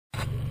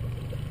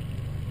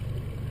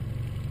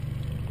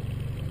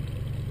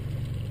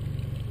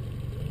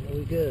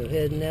we go,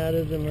 heading out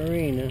of the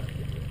marina.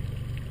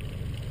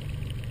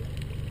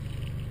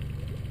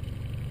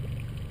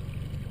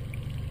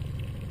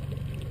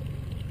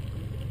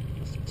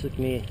 It took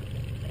me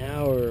an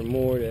hour or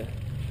more to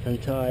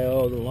untie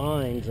all the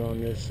lines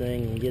on this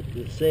thing and get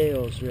the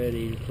sails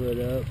ready to put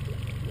up.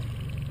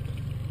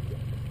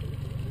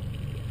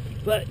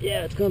 But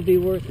yeah, it's going to be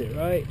worth it,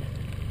 right?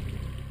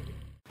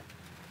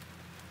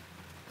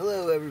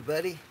 Hello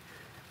everybody,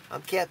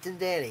 I'm Captain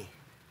Danny.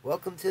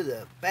 Welcome to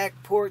the Back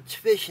Porch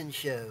Fishing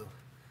Show.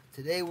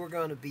 Today we're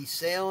going to be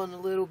sailing a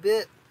little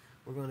bit.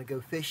 We're going to go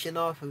fishing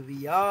off of a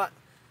yacht.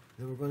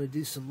 Then we're going to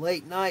do some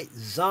late night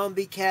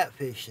zombie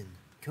catfishing.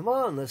 Come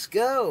on, let's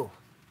go.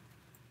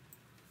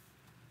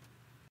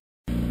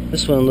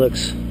 This one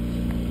looks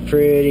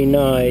pretty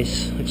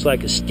nice. Looks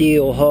like a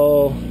steel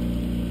hull.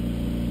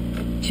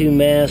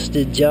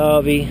 Two-masted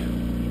jobby.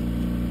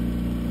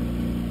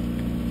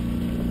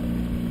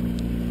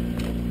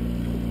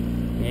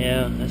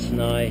 Yeah, that's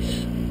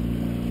nice.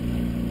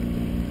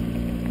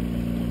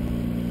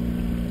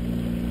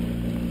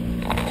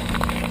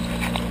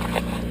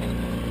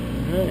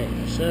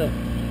 Alright, so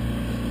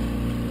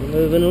we're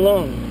moving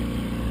along.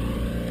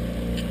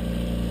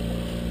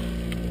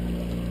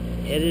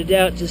 Headed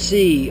out to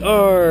sea.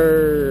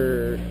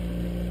 Arr!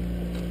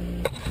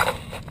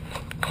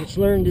 Let's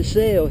learn to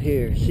sail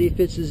here. See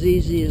if it's as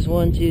easy as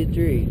 1, 2,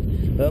 3.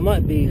 Well, it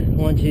might be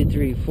 1, 2,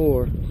 3,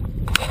 4.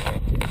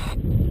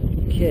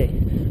 Okay,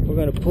 we're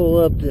going to pull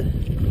up the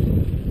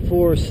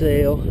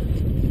foresail,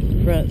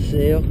 front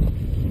sail.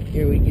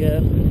 Here we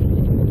go.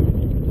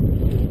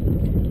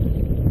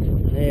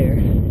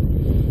 There.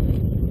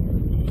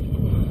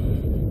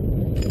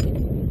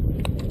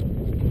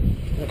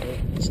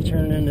 It's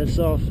turning us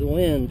off the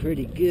wind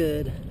pretty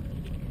good.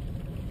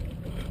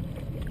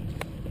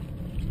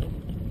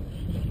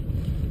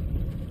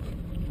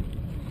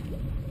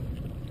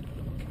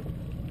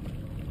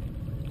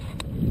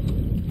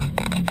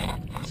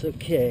 It's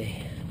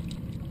okay.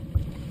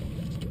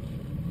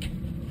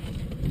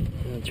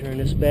 I'm going to turn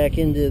this back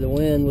into the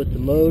wind with the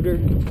motor.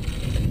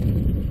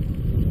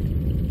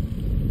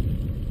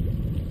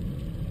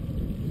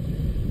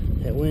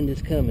 That wind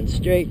is coming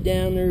straight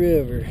down the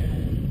river.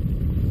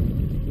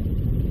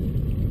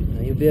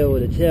 Now you'll be able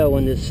to tell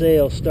when the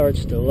sail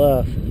starts to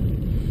luff.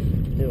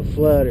 It'll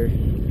flutter.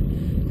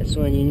 That's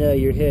when you know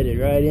you're headed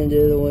right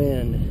into the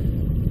wind.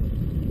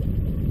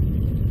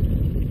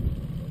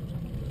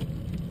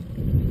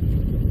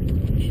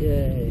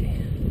 Okay.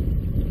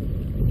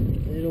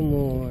 A little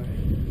more.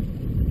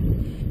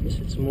 Guess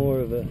it's more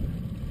of a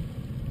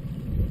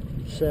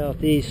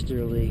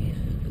southeasterly.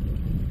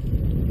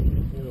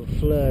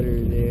 Flutter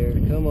there.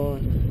 Come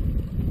on.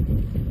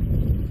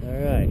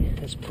 Alright,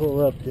 let's pull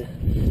up the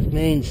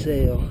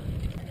mainsail.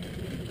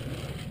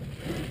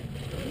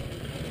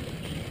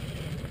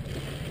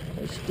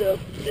 Let's up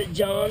the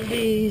John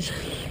B's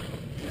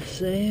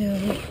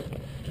sail.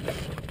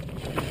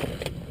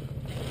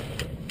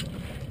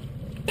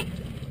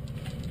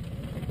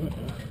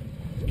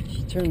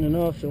 She's turning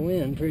off the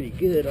wind pretty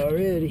good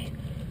already.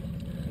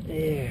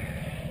 There.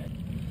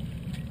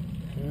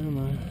 Come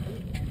on.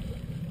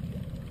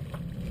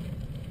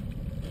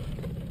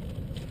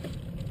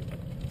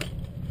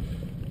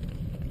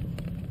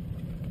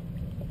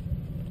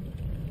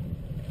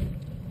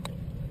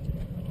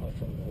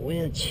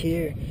 Winch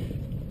here.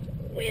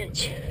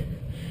 Winch.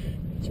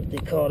 That's what they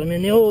called them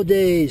in the old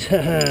days.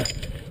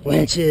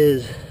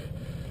 Winches.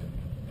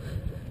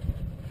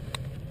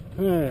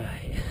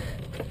 Alright.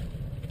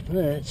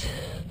 Let's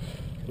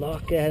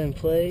lock that in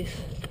place.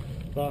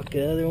 Lock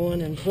the other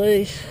one in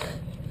place.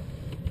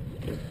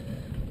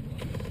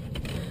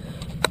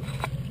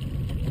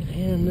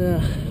 And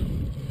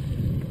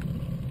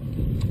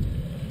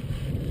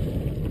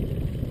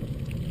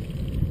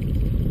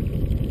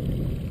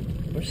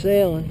we're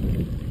sailing.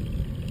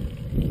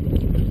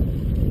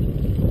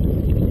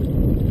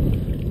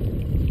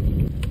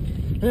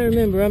 Now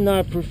remember, I'm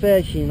not a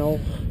professional.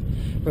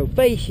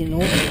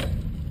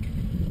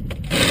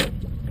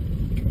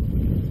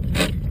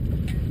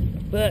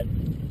 But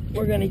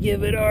we're gonna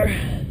give it our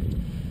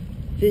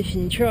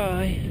fishing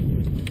try,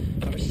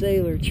 our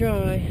sailor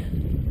try.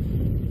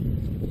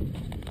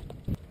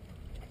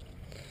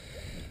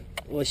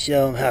 We'll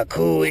show them how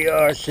cool we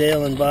are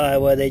sailing by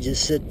while they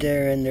just sit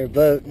there in their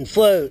boat and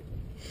float.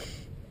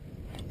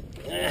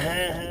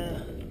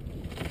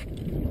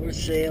 We're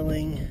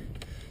sailing.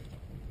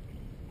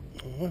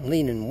 We're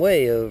leaning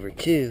way over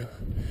too.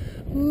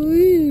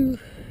 Woo!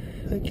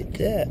 Look at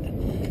that.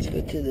 Let's go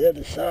to the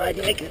other side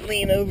and make it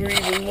lean over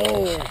even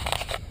more.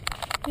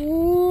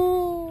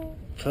 Woo!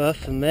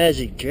 Puff a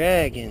magic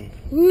dragon.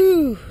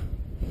 Woo!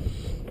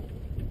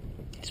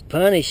 It's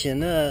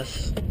punishing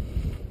us.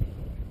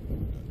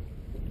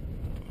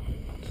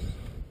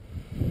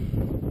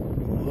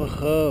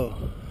 Whoa!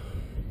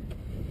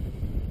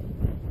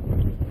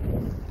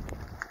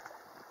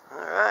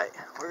 Alright,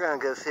 we're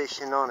gonna go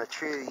fishing on a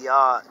true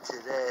yacht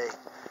today.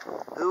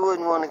 Who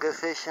wouldn't want to go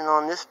fishing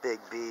on this big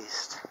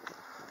beast?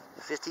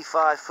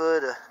 55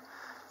 foot of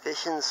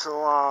fishing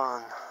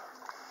salon.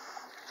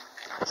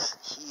 It's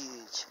huge.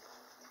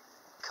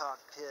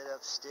 head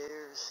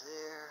upstairs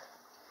there.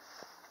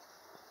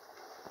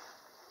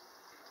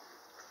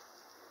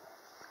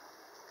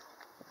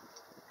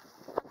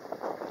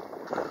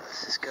 Oh,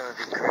 this is gonna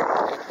be great.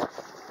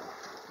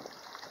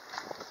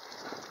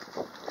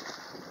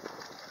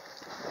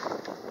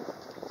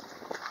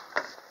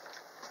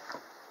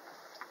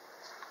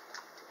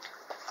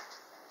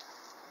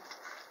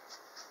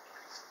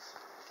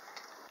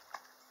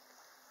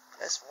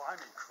 That's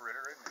slimy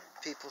critter, isn't it?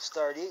 People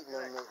start eating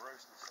them at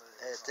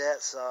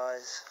that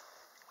size.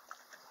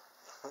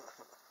 I'm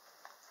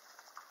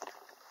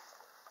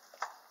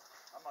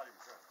not even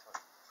trying to touch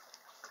them.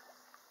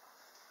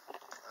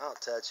 I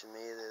don't touch them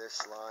either, they're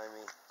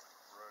slimy.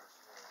 Gross,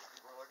 yeah.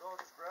 People are like, oh,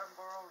 just grab them,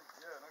 borrow them.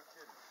 Yeah, no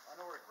kidding. I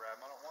know where to grab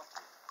them, I don't want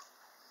to.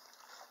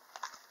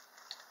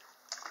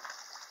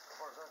 As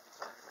far as I'm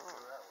concerned, you can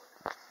go that way.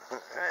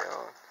 Right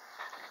on.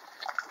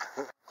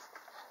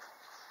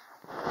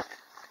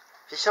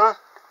 Fish on?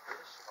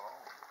 Fish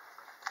on.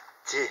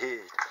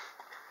 Dude.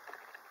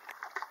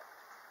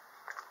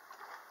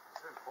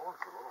 It's been pulling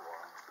for a little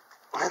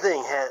while. That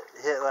thing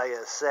hit like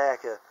a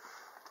sack of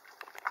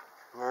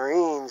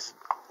Marines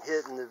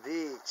hitting the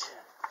beach.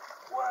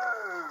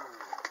 Whoa!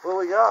 What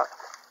we got?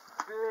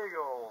 Big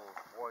old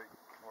white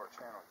or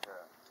channel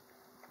cat.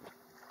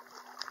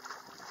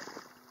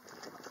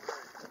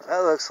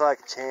 That looks like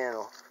a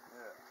channel.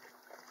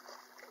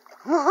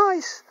 Yeah.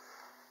 Nice!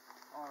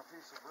 On a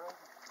piece of bread?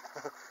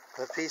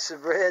 A piece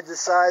of bread the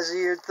size of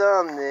your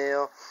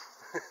thumbnail.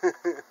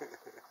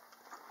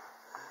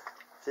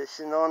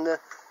 Fishing on the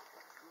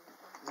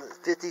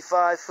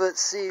 55-foot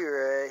sea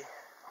ray.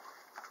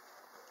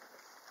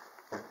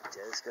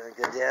 Joe's gonna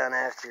go down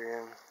after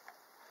him.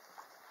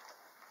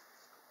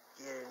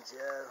 Get him,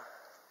 Joe.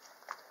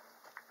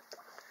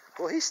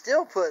 Well, he's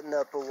still putting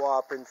up a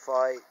whopping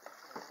fight.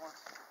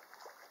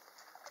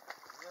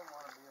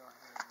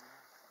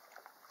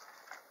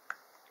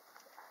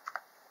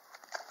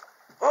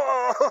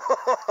 Oh!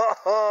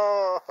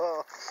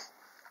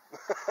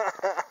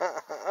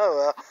 Oh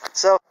well.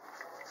 So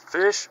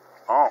Fish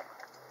on.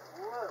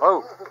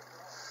 whoa,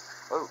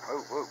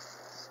 Whoa.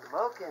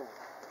 smoking.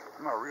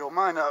 I'm gonna reel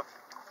mine up.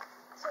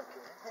 It's okay.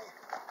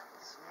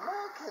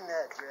 Smoking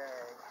that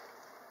drag.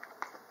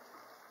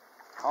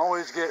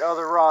 Always get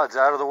other rods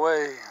out of the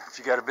way if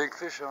you got a big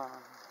fish on them.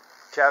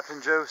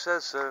 Captain Joe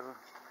says so.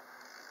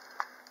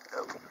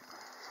 Oh.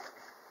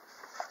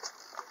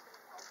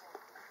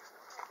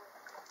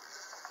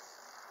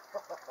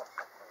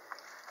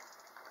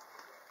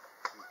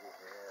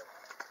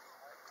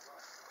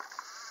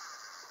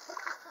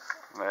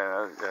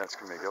 Man, that's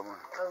gonna be a good one.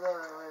 I love the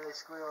way they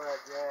squeal that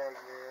drag,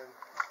 man.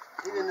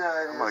 Even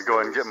though I'm gonna go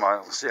ahead and get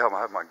my, see how I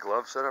have my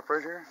glove set up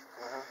right here?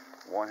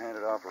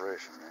 One-handed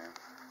operation, man.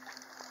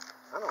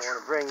 I don't want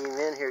to bring him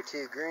in here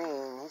too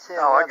green. He's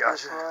heading Oh, I up got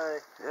this you. way.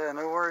 Yeah,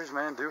 no worries,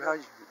 man. Do how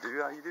you do.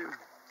 No, I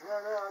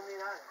mean,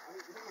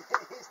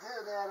 he's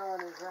doing that on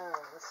his own.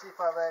 Let's see if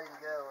I let him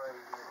go right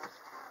here.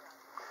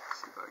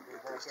 See if I can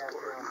get Back this to out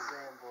there work. on the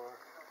sandbar.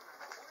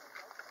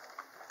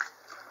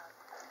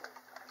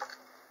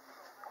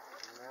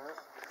 No,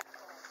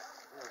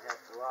 we'll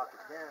have to lock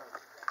it down.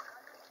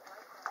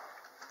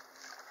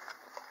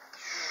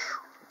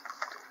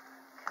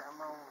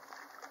 Come on.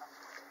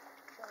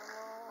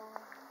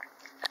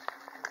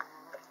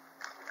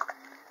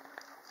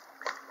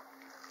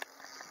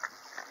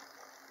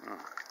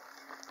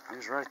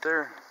 He's right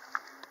there.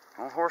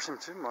 Don't horse him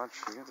too much.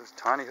 You get those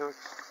tiny hooks.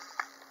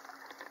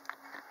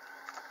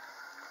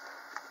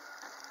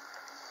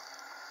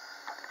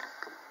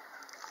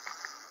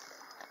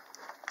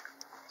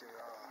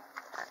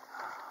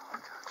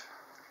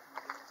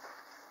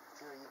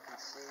 Until you can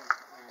see,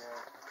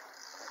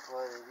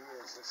 what it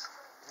is. It's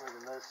where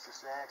the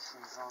most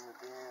action's on the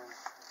bend.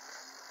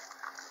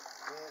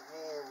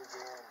 Me in the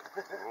bend.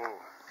 Whoa.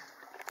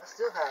 I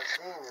still haven't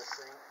seen this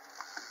thing.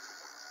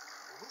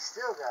 He's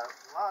still got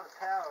a lot of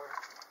power.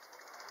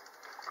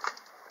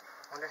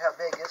 Wonder how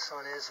big this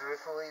one is, or if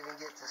we'll even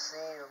get to see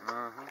him.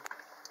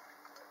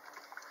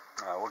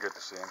 We'll get to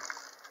see him.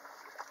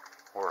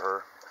 Or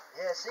her.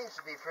 Yeah, it seems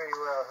to be pretty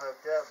well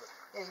hooked up. But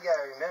you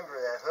gotta remember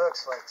that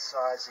hook's like the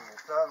size of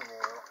your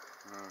thumbnail.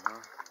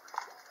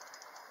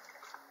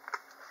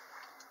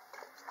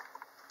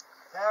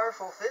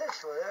 Powerful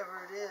fish,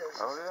 whatever it is.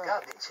 Oh, yeah. It's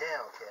gotta be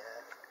channel cat.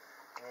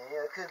 And,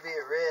 it could be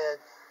a red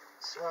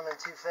swimming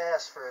too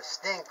fast for a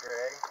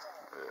stingray.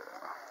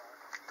 Yeah.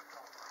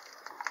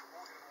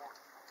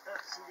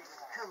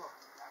 Come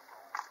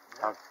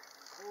on.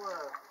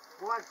 Whoa.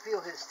 Boy, I can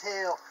feel his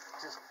tail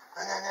just.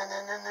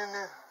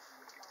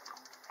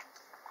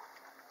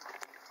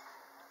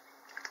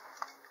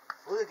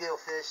 Bluegill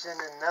fishing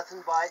and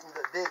nothing biting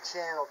but big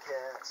channel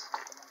cats.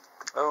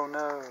 Oh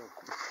no.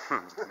 Yeah.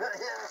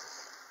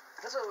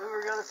 That's what we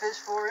were going to fish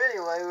for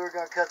anyway. We were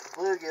going to cut the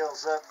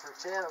bluegills up for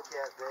channel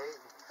cat bait.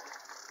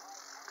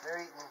 They're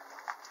eating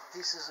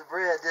pieces of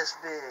bread this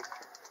big.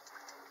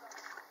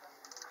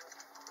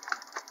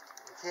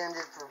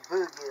 Intended for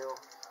bluegill.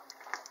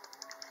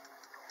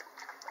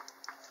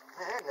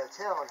 Man, I ain't no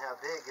telling how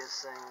big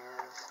this thing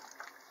is.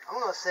 I'm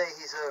going to say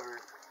he's over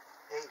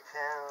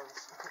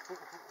pounds.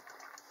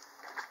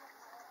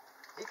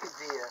 He could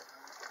be a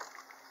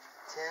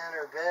 10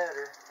 or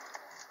better.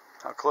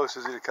 How close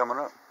is he to coming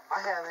up? I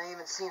haven't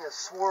even seen a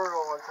swirl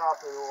on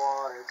top of the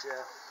water,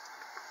 Jeff.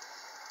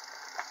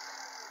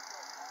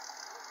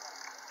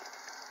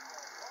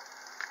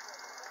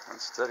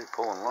 That's steady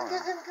pulling line.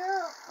 Look at him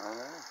go. I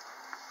know.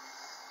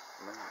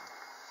 Man.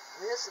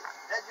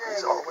 That drag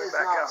He's all the way is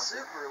back not out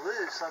super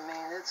loose. I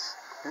mean, it's...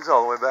 He's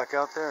all the way back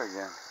out there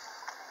again.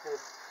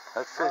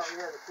 That fish. Oh,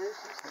 yeah, the fish?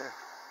 Yeah.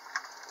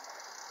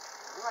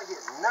 I'm not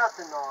getting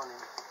nothing on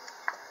him.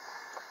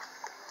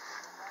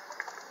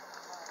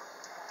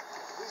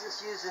 He's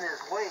just using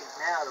his weight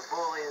now to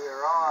bully the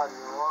rod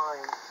and the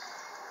line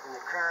and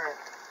the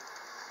current.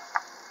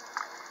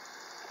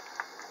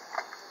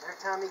 Every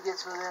time he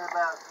gets within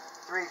about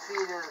 3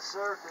 feet of the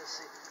surface,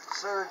 he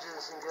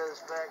surges and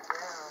goes back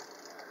down.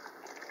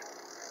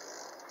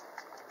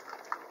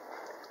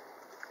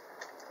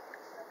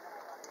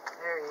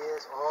 There he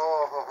is.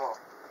 Oh,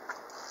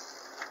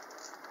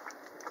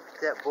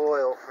 get that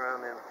boil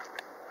from him.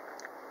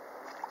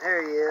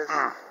 There he is.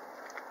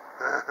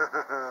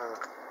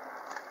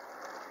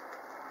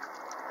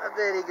 I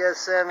bet he goes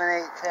 7,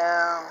 8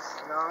 pounds,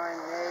 9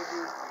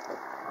 maybe.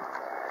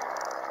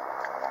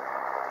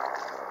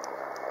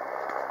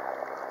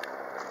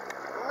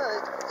 Well,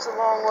 it's a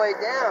long way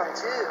down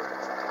too.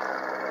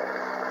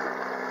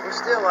 We're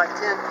still like 10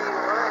 feet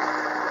away.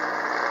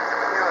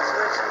 You know,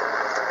 switch.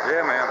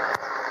 Yeah, man.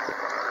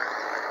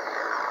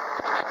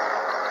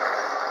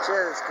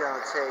 Joe's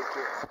gonna take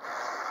it.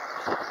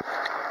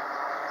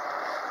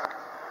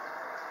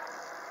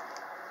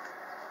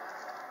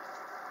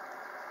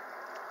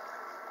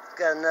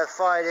 Got enough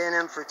fight in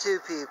him for 2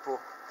 people.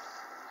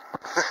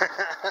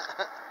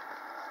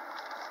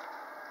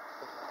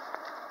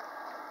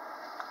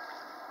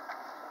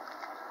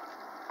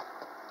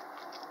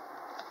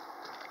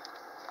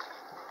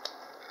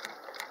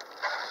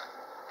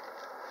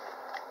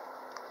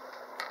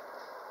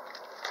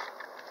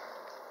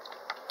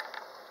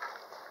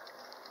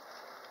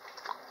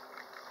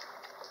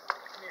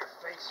 Come here,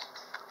 face.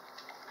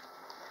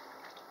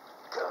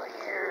 Come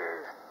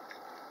here.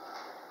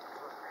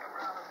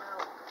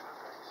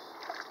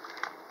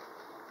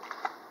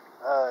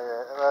 Oh,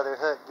 the other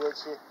hook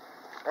gets you.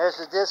 There's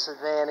the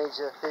disadvantage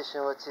of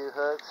fishing with 2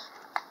 hooks.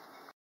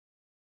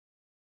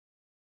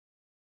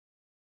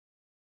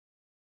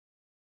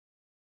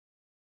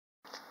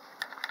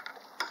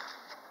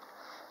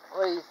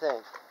 What do you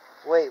think,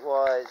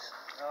 weight-wise?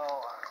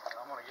 Oh,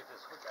 I'm going to get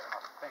this hook out of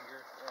my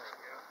finger. There we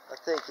go. I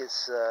think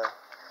it's,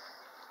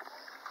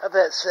 I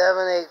bet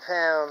 7, 8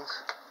 pounds.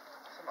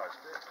 Somebody's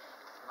fish.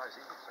 Nice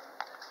eating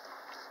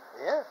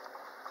size. Yeah.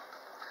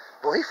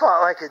 Well, he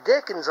fought like a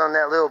Dickens on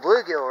that little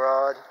bluegill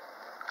rod.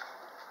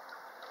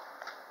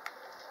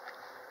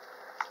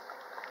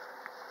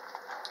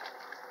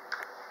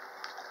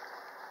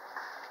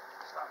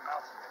 Stop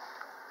mouthing me.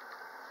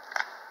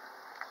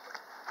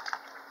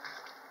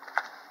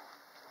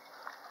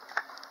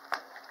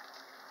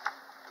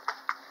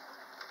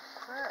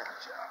 Yeah.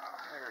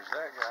 There's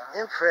that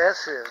guy.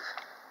 Impressive.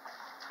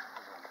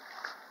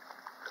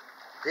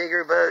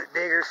 Bigger boat,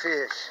 bigger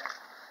fish.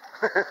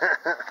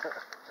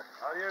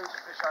 Adios,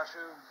 fish I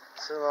shoe.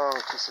 So long,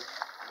 Kissy.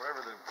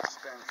 Whatever the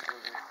Spanish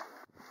word is.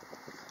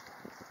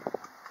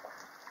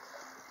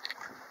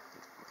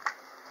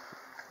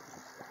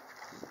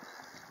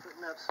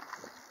 Putting up some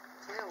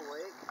tail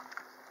weight.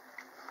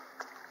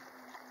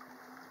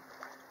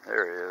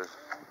 There he is.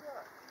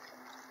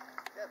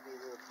 That'd be a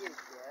little kitty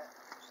cat.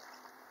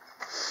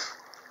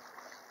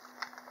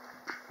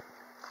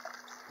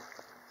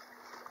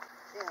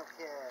 Tail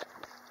cat.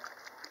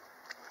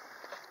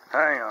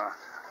 Hang on.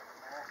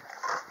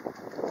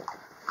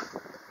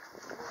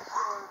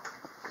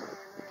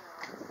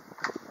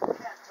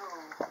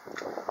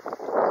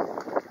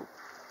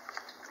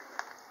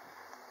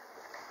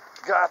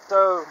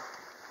 Gato.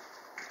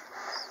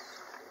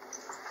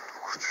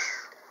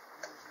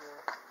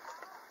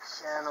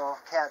 Channel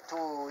cat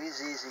tool,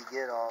 he's easy to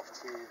get off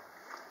too.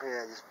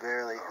 Yeah, just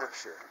barely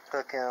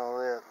hooking a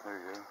lip. There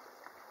you go.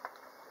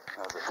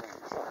 How's that thing?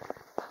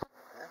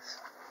 That's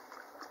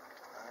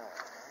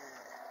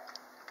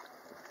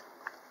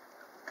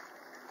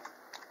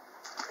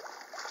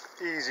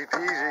Easy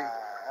peasy.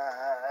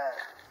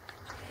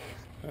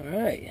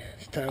 Alright,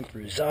 it's time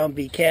for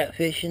zombie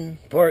catfishing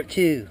part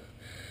 2. You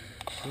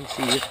can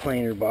see this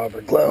planer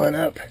bobber glowing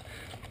up.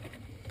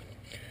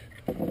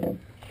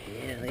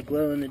 Yeah, they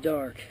glow in the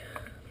dark.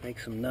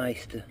 Makes them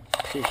nice to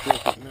fish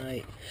with at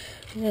night.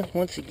 And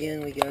once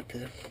again, we got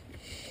the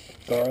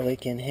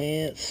garlic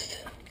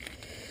enhanced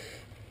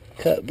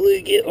cut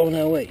bluegill. Oh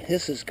no, wait,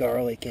 this is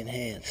garlic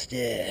enhanced.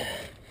 Yeah,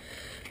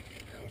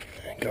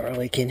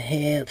 garlic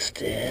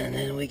enhanced, and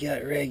then we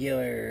got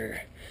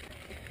regular.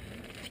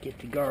 Let's get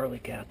the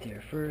garlic out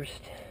there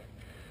first.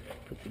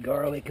 Put the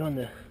garlic on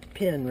the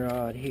pin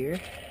rod here.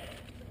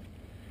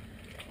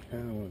 I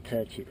don't want to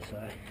touch it,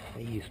 so I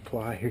use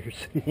pliers.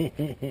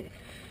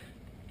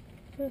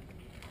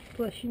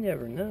 Plus, you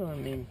never know. I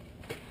mean,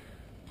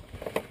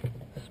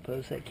 I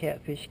suppose that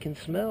catfish can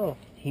smell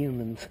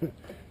humans.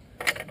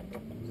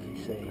 They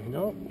say,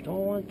 nope,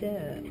 don't want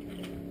that.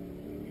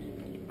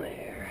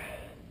 There.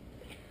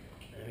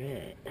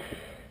 Alright.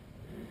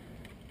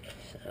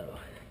 So,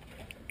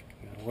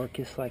 I'm gonna work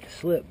this like a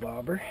slip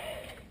bobber.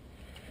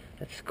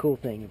 That's the cool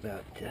thing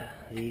about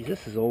these.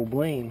 This is old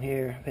blame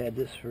here. I've had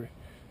this for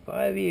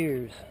 5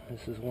 years.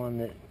 This is one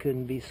that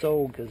couldn't be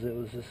sold because it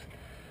was just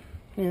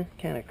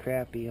kind of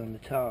crappy on the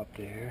top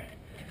there.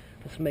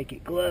 Let's make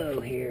it glow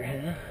here,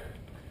 huh?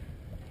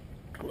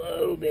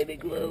 Glow, baby,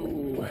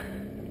 glow.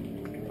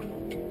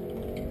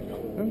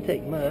 Doesn't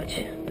take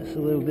much. Just a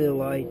little bit of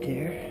light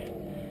there.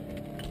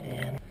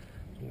 And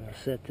I'm going to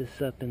set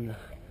this up in the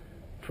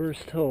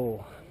first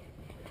hole.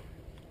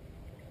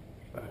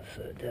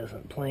 So it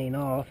doesn't plane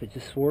off. It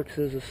just works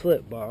as a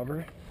slip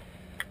bobber.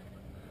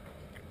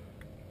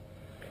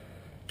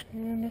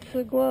 And it's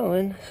a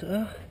glowing,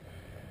 so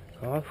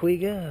off we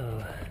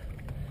go.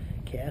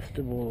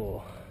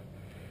 Castable.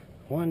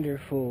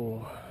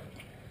 Wonderful.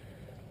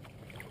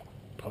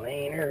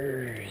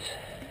 Planers.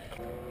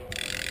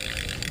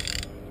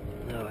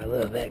 Oh, I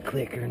love that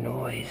clicker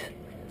noise.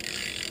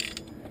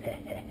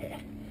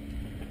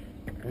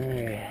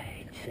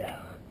 Alright, so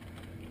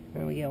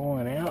now we got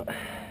one out.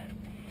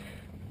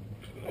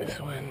 This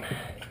one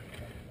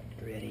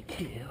ready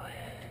too.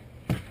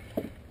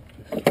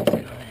 This one's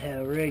gonna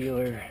have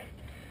regular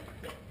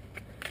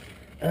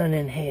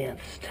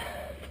unenhanced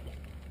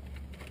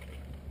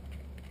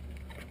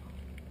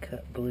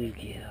cut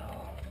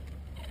bluegill.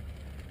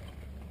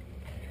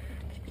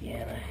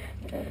 Again,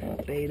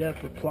 I bait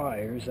up with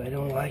pliers. I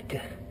don't like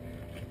to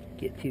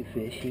get too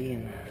fishy,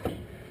 and I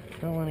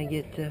don't want to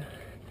get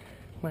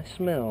my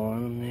smell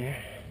on them there.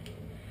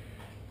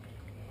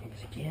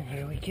 Once again,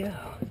 here we go.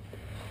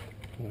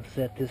 We'll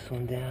set this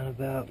one down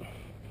about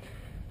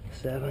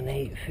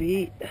 7-8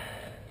 feet.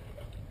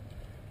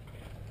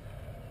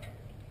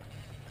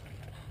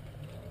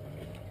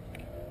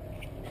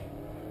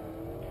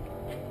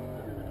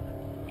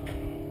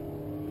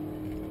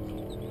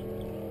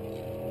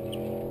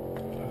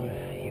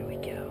 Alright, here we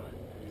go.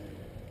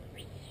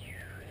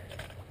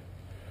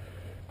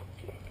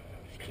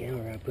 Again,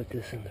 we're going to put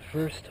this in the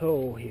first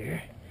hole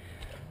here.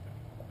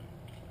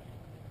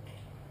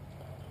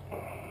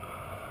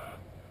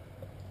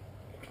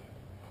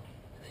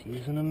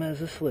 Using them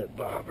as a slip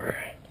bobber.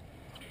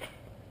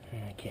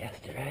 And I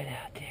cast it right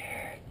out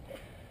there.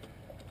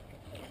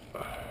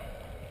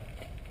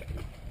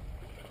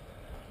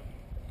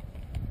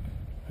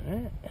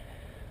 Alright.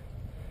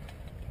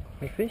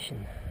 We're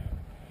fishing.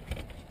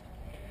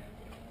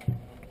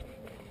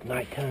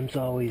 Nighttime's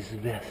always the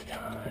best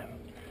time.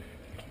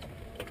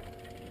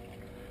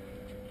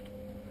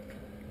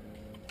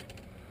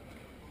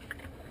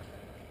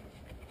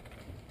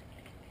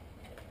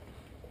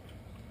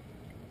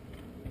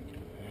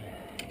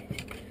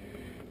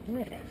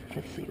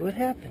 Let's see what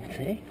happens,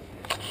 eh?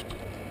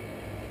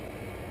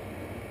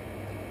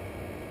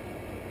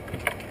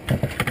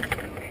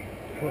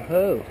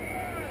 Whoa-ho!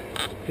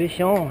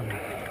 Fish on!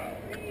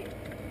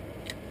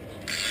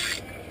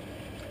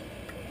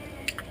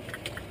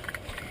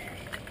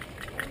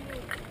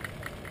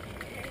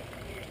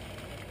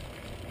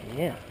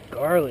 Yeah,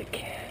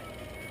 garlic.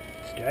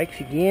 Strikes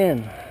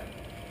again.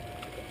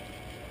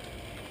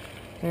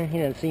 He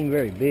doesn't seem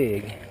very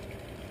big.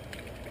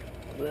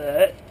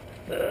 But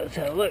let's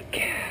have a look.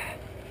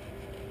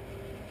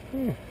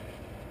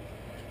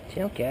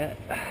 Chum cat.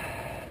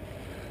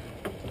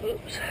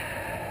 Oops.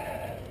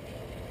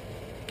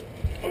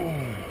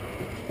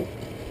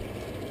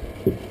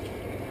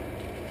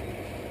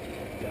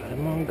 Got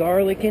him on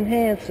garlic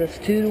enhanced. That's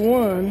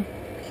 2-to-1.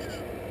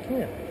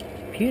 Yeah,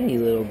 puny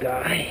little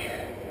guy,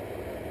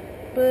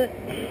 but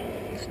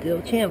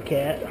still chum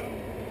cat.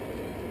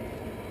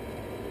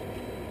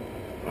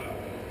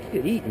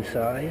 Good eating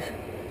size.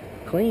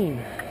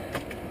 Clean.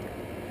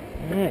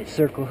 Alright,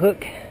 circle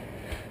hook.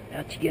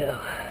 Out you go.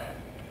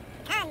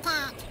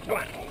 Contact.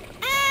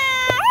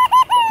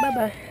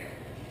 Bye-bye.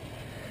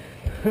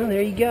 Well,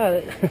 there you got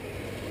it.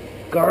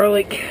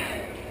 Garlic.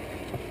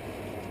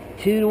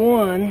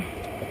 2-to-1.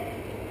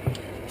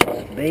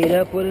 Let's bait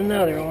up with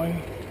another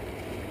one.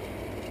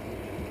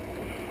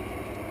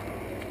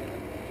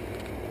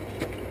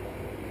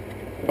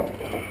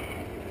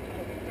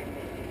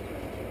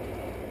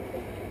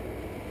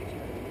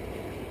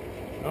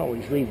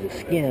 Always leave the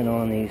skin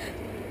on these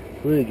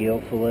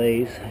bluegill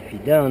fillets. If you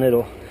don't,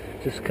 it'll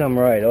just come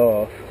right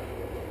off.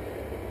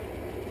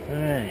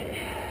 Alright.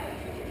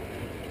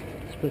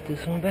 Let's put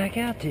this one back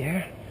out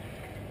there.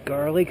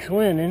 Garlic's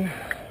winning.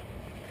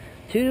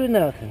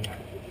 2-0.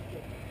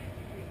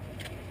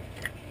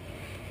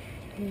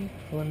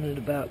 One at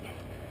about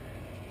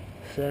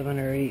 7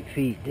 or 8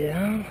 feet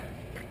down.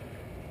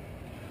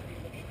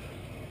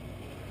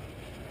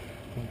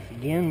 Once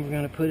again, we're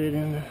going to put it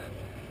in the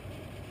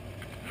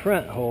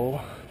front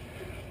hole.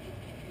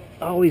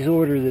 Always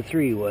order the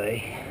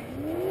 3-way.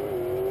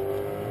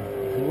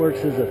 It works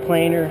as a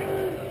planer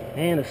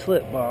and a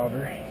slip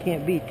bobber.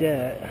 Can't beat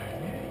that.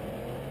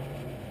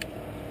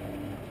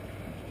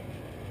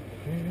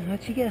 And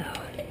out you go.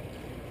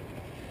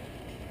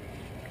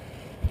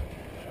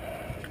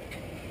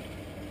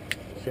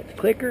 Set the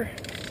clicker.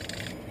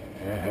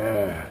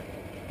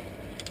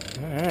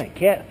 Alright,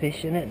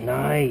 catfishing at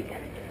night.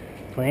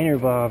 Planer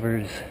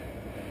bobbers.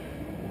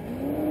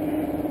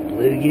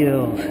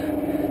 Bluegills.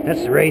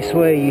 That's the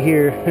raceway you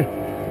hear.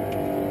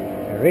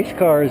 The race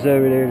cars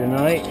over there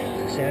tonight.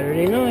 It's a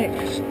Saturday night.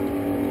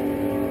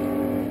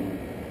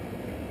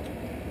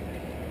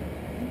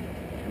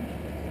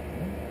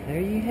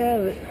 There you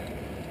have it.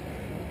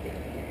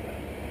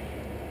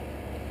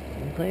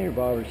 Some planer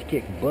bobbers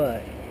kick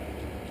butt.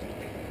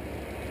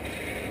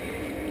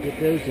 Get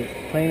those at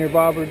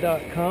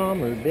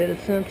planerbobber.com or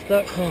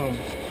bitofsense.com.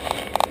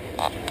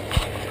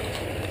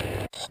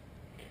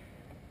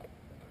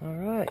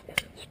 Alright,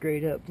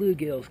 straight up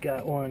bluegills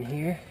got one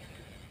here.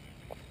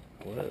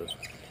 Whoa.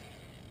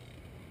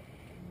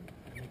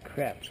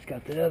 Crap, it's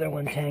got the other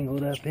one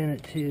tangled up in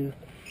it too.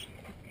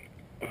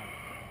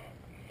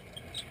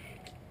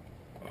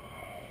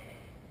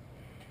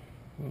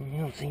 They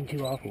don't seem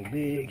too awful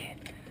big.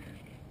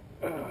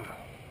 Got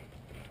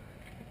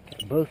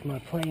both my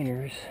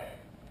planers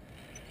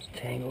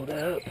tangled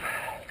up.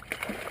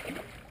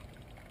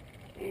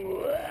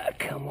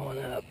 Come on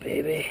up,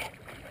 baby.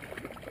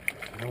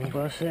 Don't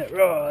bust that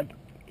rod.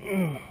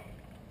 He's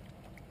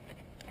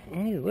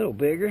a little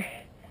bigger.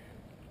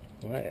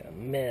 What a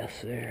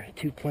mess there.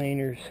 Two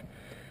planers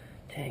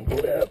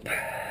tangled up.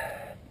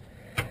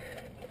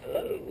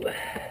 Oh.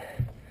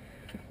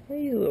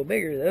 He's a little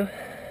bigger though.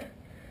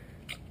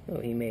 Oh,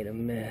 he made a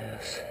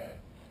mess.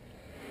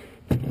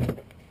 I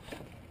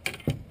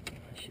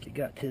should have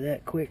got to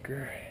that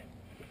quicker.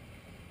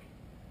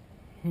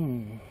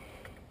 Well,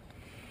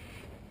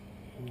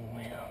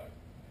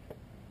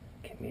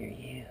 come here,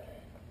 you.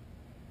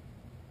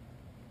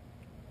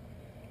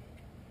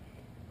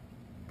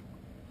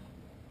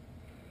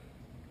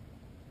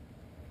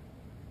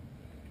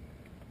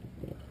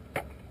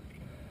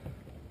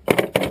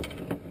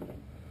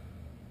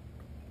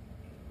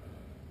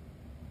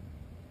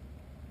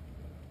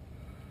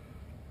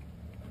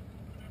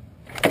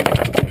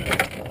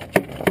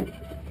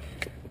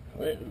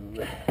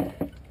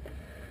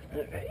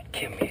 Alright,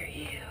 come here,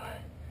 you.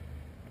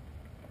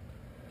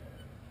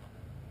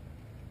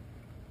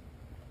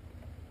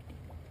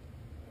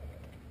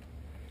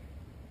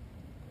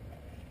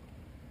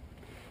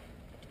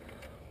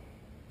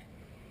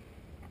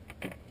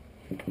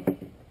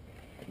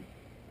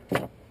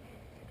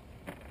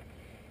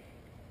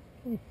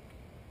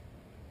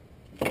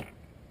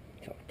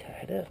 It's all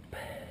tied up.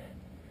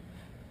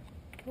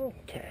 All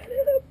tied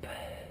up.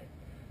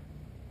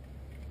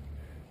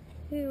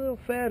 He's a little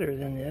fatter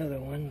than the other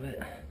one,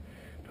 but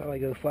probably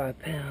go 5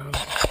 pounds.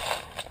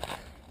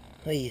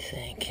 What do you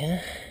think, huh?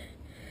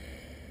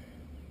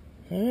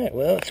 Alright,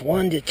 well, it's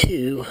 1 to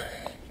 2.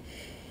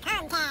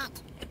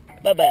 Contact.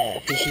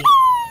 Bye-bye, fishy.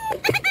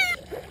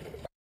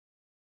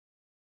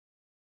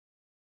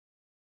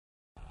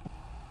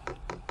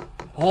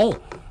 Hey,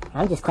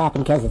 I'm just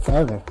clapping because it's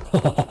over.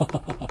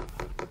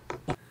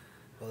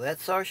 Well,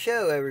 that's our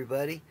show,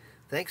 everybody.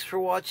 Thanks for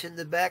watching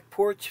the Back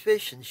Porch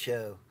Fishing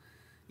Show.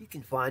 You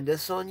can find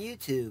us on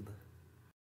YouTube.